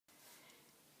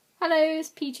Hello, it's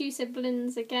P2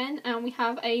 Siblings again, and we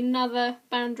have another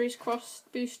Boundaries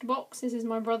Crossed booster box. This is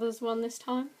my brother's one this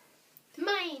time.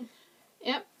 Mine!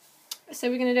 Yep.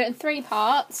 So we're going to do it in 3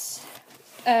 parts.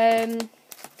 12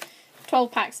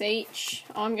 packs each.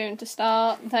 I'm going to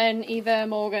start, then either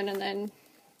Morgan and then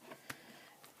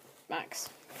Max.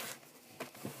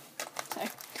 So,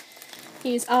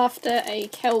 he's after a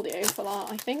Keldeo full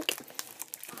art, I think.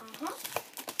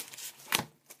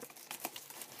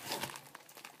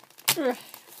 There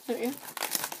we go.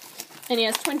 And he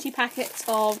has 20 packets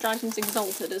of Dragons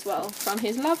Exalted as well, from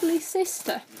his lovely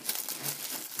sister,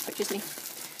 which is me.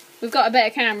 We've got a better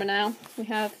camera now. We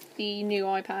have the new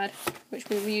iPad, which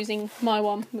we were using, my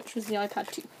one, which was the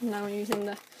iPad 2. Now we're using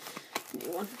the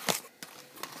new one.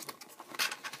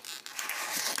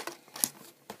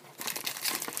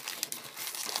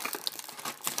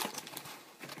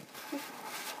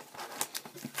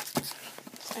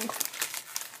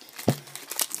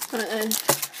 Right then.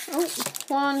 Oh,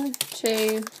 1,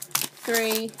 2,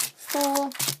 3, 4,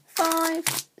 5,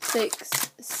 6,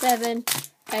 7,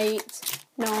 8,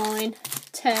 9,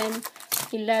 10,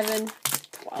 11,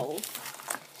 12.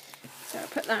 So I'll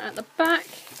put that at the back,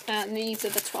 and these are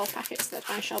the 12 packets that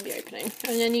I shall be opening.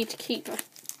 And I need to keep a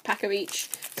pack of each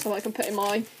so I can put in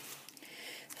my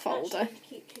folder. I have to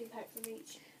keep 2 packs of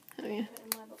each. Oh yeah.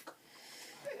 Put in my book.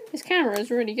 This camera is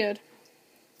really good.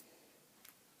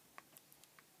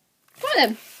 Right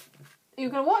then. Are you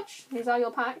going to watch? These are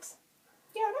your packs.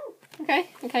 Yeah, I know.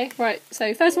 Okay, right.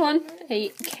 So first one, a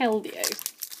Keldeo.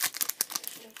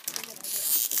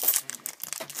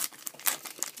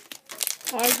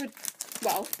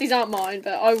 These aren't mine,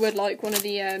 but I would like one of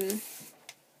the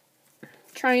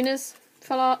trainers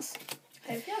full arts.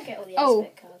 Hopefully I'll get all the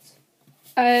aspect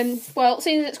cards. Well,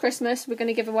 seeing as it's Christmas, we're going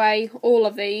to give away all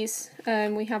of these.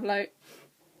 We have like...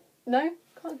 No?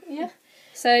 Can't, yeah.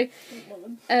 So,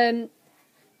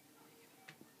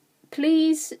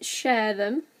 please share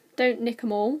them. Don't nick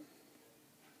them all.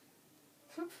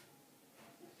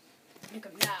 Nick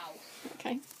them now.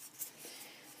 Okay.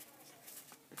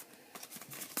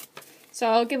 So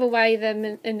I'll give away them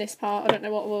in this part. I don't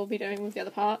know what we'll be doing with the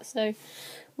other part. So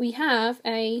we have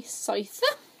a Scyther,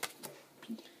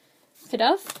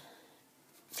 Pidove,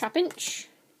 Trapinch,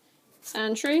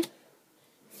 Sandshrew,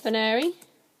 Veneri,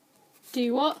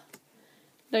 Dewott,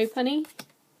 Lopunny,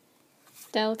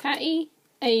 Delcatty,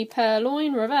 a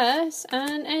Purloin reverse,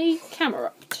 and a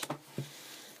Camerupt.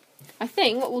 I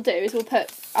think what we'll do is we'll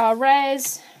put our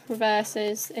rares,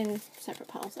 reverses in separate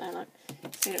piles there, like,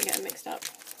 so we don't get them mixed up.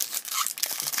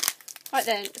 Right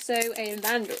then, so a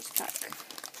Landorus pack.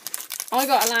 I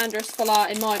got a Landorus full art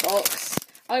in my box.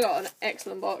 I got an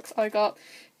excellent box. I got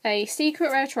a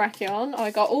Secret Rare Terrakion.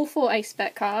 I got all 4 Ace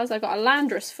Spec cards. I got a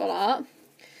Landorus full art.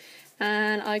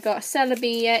 And I got a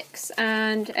Celebi EX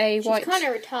and a white... She's kind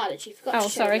of retarded. She forgot to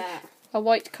show that. A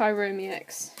white Kairomi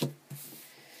EX.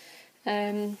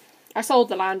 I sold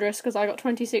the Landorus because I got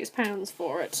 £26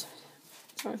 for it.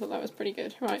 So I thought that was pretty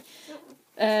good. Right.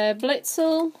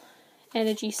 Blitzel,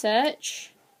 Energy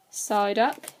Search,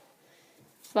 Psyduck,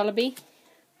 Vullaby,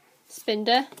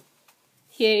 Spinder,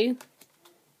 Hugh,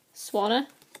 Swanna,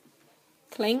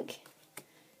 Clink,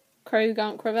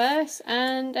 Krogunk reverse,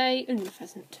 and a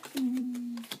Unpheasant.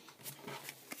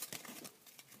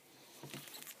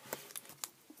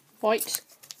 White,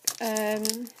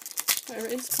 whatever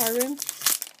it is, Kyroom.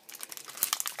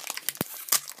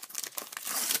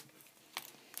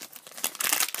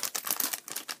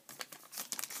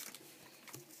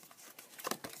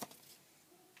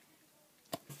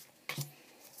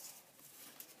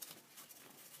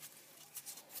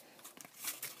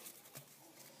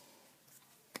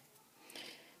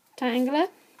 Tangler,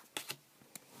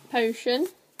 Potion,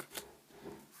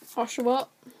 Oshawott,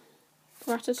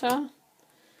 Rattata,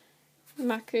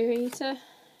 Makuhita,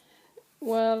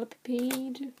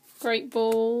 Whirlipede, Great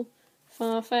Ball,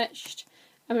 Farfetch'd,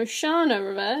 a Moshana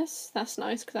reverse. That's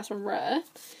nice because that's a rare.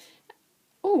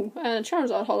 Oh, and a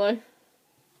Charizard holo.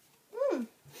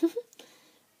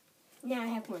 Now I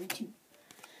have one too.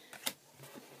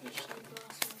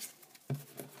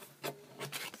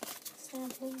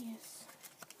 Sadly, yes.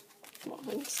 Well,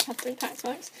 I just had 3 packs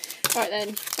max. Right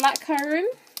then, Black Kyroom.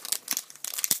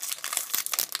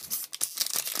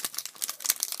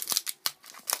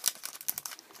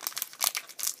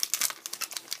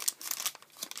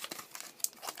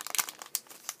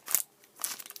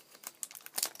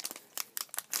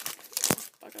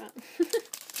 Bugger that.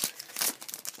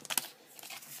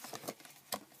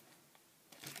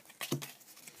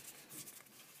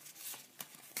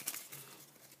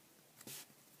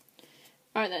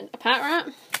 Right then, a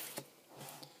Patrat,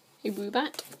 a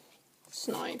Woobat,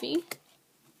 Snivy,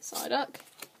 Psyduck,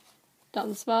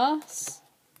 Dunsparce,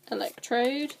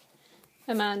 Electrode,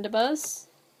 Amandabuzz,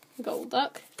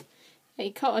 Golduck,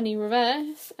 a Cottony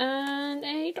Reverse, and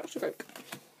a Dr. Groke.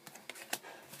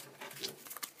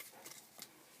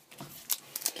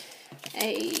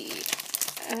 A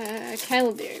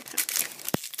Keldeo pack.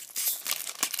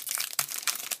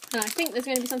 And I think there's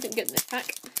going to be something good in this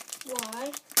pack.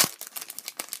 Why?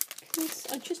 Because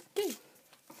I just do.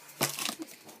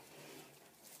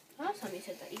 Last time you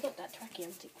said that, you got that tracky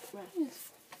empty. Right. Yes.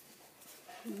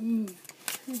 I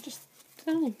just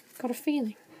don't know. Got a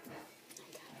feeling.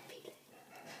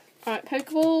 Alright,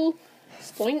 Pokeball,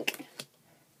 Spoink,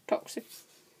 Toxic.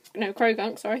 No,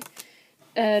 Krogunk, sorry.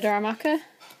 Darumaka,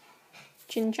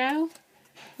 Chinchou,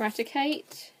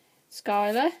 Raticate,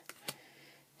 Skylar,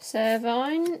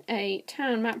 Servine, a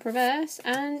Town Map Reverse,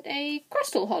 and a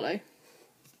Crystal Hollow.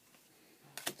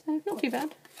 So, not too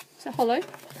bad. It's a hollow.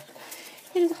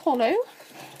 It is a hollow.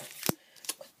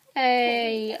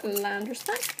 A Landorus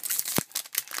pack.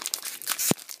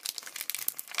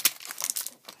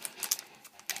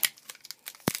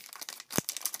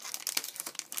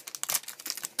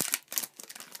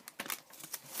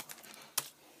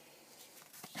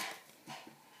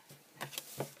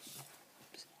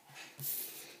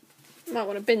 Might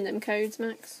want to bin them codes,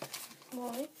 Max.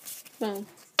 Why? Well,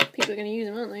 people are going to use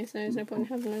them, aren't they? So there's no point in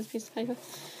having them as a piece of paper.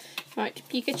 Right,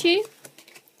 Pikachu,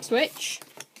 Switch,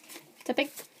 Tepig,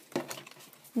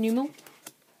 Numel,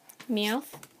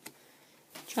 Meowth,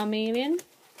 Charmeleon,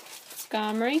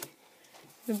 Skarmory,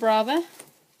 Vibrava,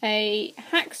 a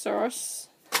Haxorus,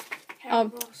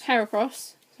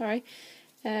 Heracross, sorry,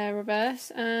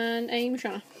 Reverse, and a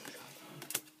Machana.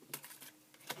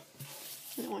 I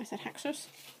don't know why I said Haxorus.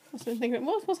 I was thinking,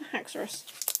 what's a Haxorus?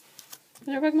 Is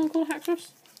there a Pokemon called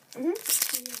Haxorus? Yeah,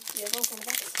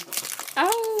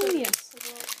 Oh, yes.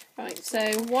 Right, so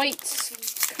white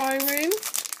Kyroom.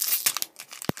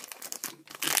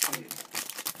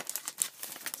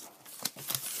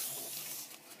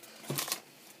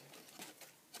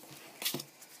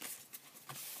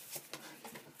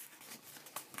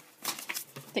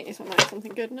 I think this one might have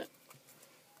something good in it.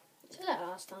 You said that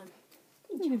last time.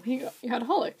 You had a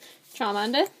hollow.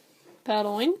 Charmander,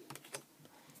 Purloin,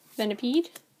 Venipede,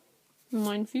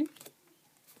 Mindfu,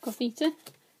 Gothita,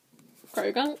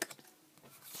 Krogunk,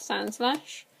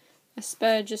 Sandslash, a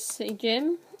Spurgus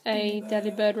Gym, a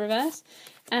Delibird Reverse,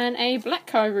 and a Black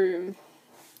Kyroom.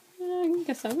 I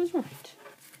guess I was right.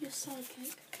 You're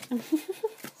sidekick.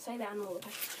 Say that on all the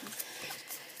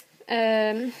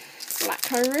packages. Black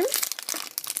Kyroom.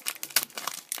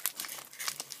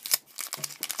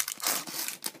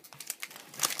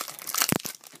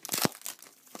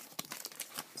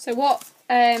 So what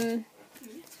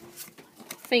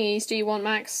thingies do you want,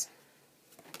 Max?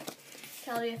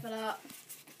 Keldeo for that.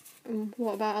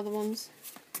 What about other ones?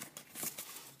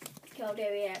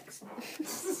 Keldeo EX.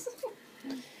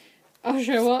 I'll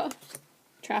show what.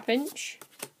 Trapinch,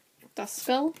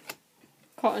 Duskull,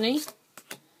 Cottony,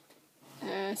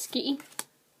 Skitty,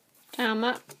 Town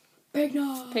Map,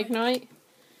 Pignite,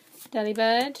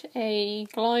 Delibird, a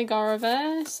Gligar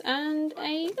Reverse, and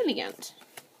a Lilligant.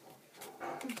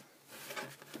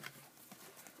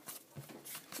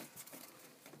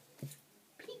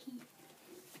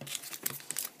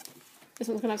 This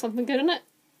one's going to have something good in it.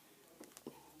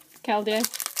 Keldeo.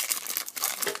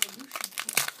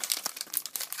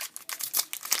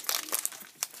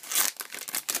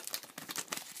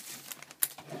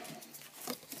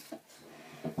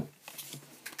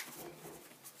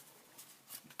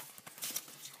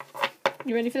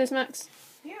 You ready for this, Max?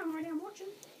 Yeah, I'm ready. I'm watching.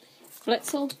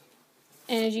 Blitzel,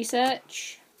 Energy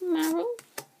Search, Marill,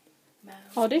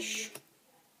 Oddish,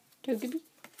 Togepi,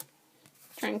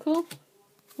 Tranquil,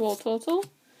 Wartortle,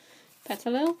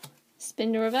 Petalil,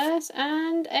 Spinda Reverse,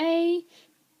 and a...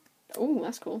 Oh,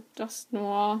 that's cool. Dust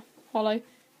Noir Hollow.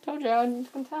 Told you, I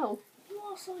can tell. You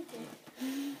are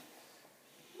sidekick.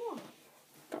 What?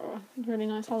 Got a really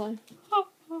nice hollow.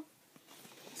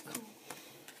 That's cool.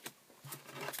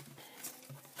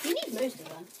 You need most of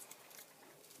them.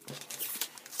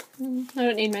 I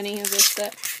don't need many of this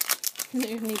set. I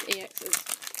don't even need EXs.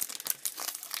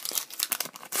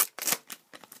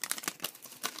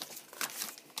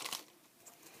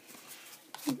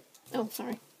 Oh,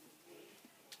 sorry.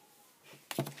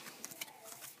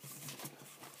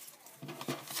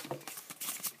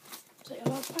 Is that your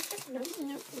last packet? No.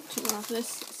 Nope, two more after this.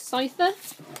 Scyther,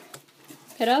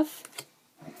 Pidove,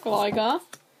 Gligar,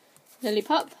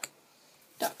 Lillipup,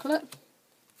 Ducklet,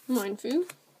 Mindfu,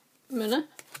 Munna.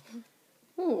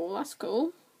 Oh, that's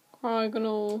cool.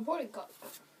 Cryogonal. I've already got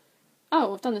that.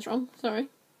 Oh, I've done this wrong. Sorry.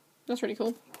 That's really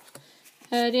cool.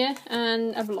 Herdier,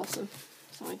 and a Blossom.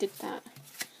 So I did that.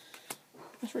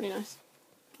 That's really nice.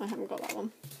 I haven't got that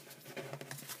one.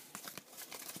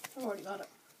 I've already got it.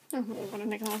 Oh, I'm going to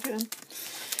nick half then.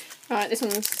 Alright, this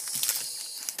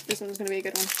one's going to be a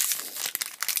good one.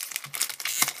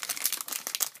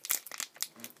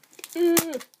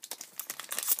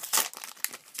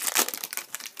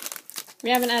 We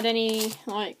haven't had any,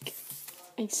 like,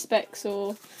 specs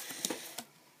or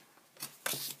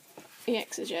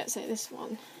EXs yet, so this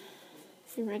one.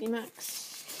 You ready,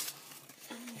 Max?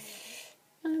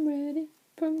 I'm ready.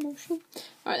 Promotion.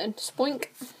 Alright then, Spoink,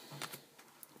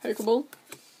 Pokeball,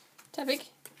 Tevig,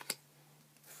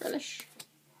 Relish,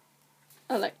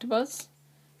 Electabuzz,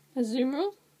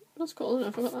 Azumarill. That's cool,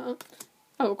 I forgot that.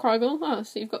 Oh, Cryggle. Oh,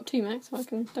 so you've got 2, Max, so I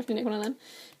can definitely nick one of them.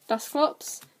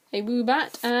 Dusclops, a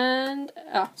Woobat, and...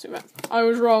 Zubat. I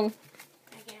was wrong.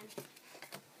 Again.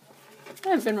 I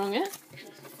haven't been wrong yet.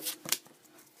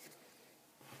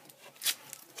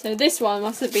 So this one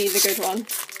must be the good one.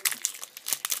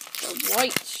 The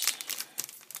white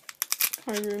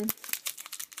Kyroom.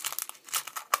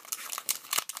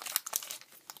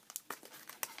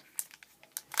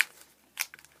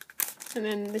 And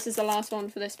then this is the last one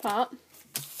for this part.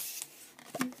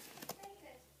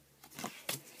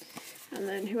 And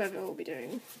then whoever will be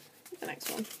doing the next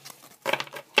one.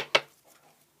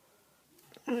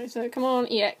 Alright, so come on,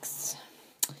 EX.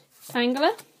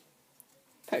 Tangela,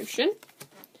 Potion,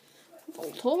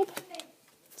 Voltorb,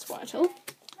 Squirtle,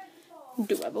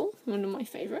 Double, one of my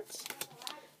favourites,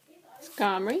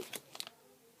 Skarmory,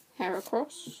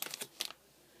 Heracross,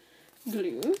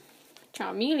 Gloom,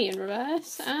 Charmeleon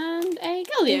reverse, and a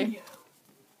Galio.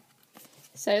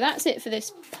 So that's it for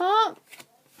this part.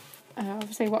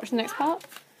 Obviously watch the next part.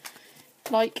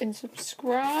 Like and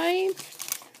subscribe.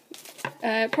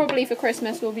 Probably for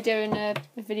Christmas we'll be doing a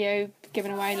video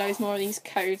giving away loads more of these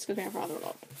codes because we have rather a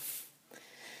lot.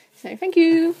 So thank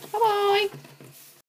you. Bye bye.